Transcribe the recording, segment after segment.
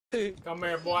Come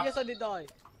here, boy. Yes, I did die.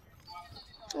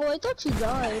 Oh, I thought you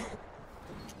died.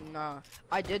 Nah,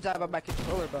 I did die by my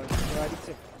controller bug, so I need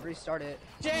to restart it.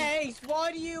 Jace,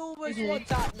 why do you always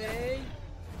one-tap me?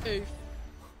 Oof.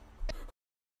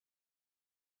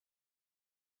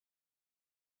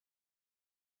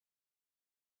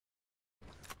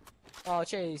 Oh,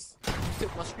 Chase, you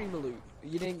took my streamer loot.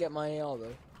 You didn't get my AR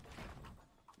though.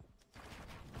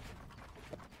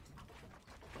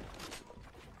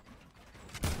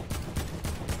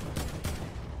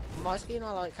 My skin,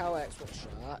 I like how Xbox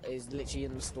Shot is literally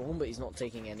in the storm, but he's not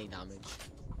taking any damage.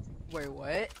 Wait,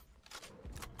 what?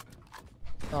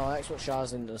 Oh, Xbox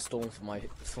Shot's in the storm for my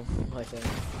thing.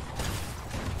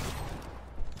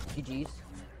 GG's.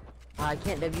 I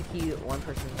can't WP one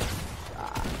person.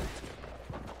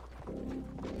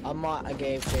 I might have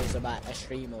gave Chase about a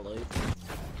streamer loot.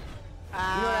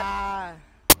 Ah.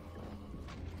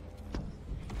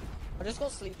 I just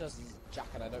got Sleepless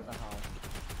jacket, I don't know how.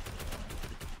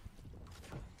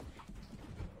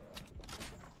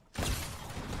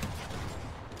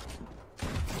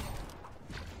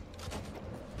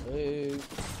 Ooh.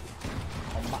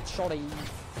 I'm not shoddy.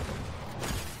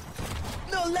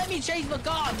 No, let me change my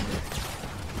gun!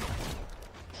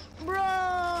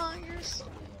 Bro, you're so...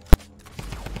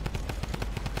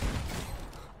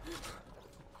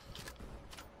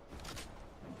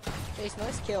 Chase,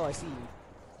 nice kill, I see you.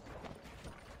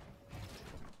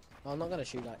 No, I'm not gonna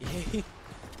shoot at you.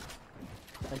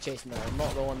 And Chase, no, I'm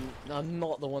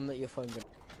not the one that your phone gonna.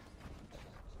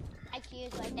 IQ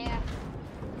is right there.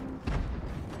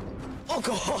 Oh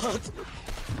god!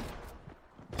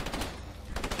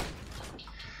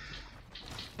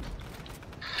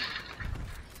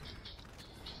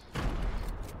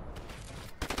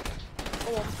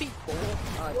 Oh, I'm people.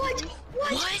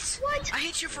 What? I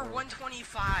hit you for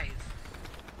 125.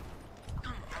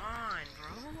 Come on,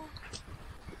 bro.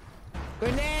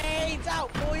 Grenades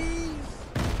out, boys!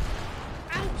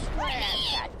 I'm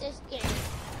trash at this game.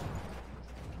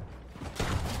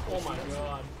 Oh my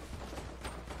god.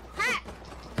 Ha!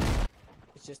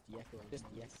 It's just the echo, just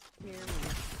yes.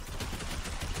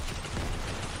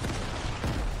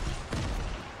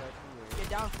 Get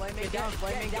down, flaming, get down,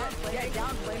 flaming, get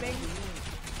down, flaming.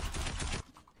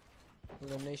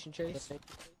 Elimination chase.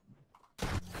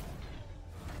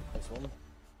 Nice one. I'm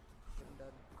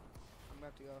dead. I'm gonna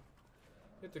have to go.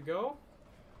 You have to go?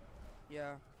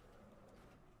 Yeah.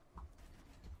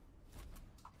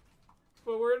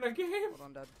 But we're in a game. Hold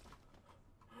on, Dad.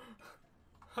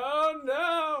 Oh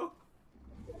no!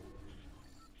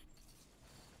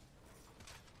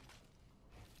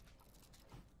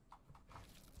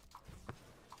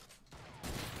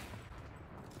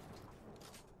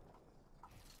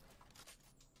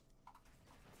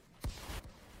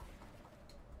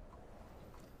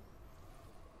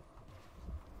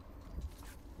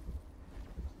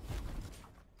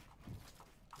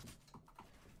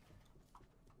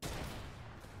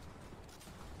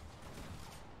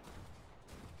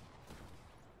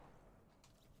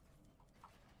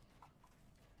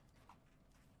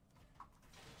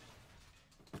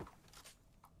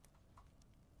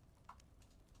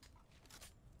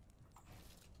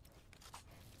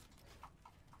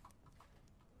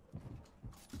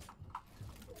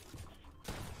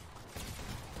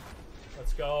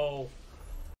 Let's go.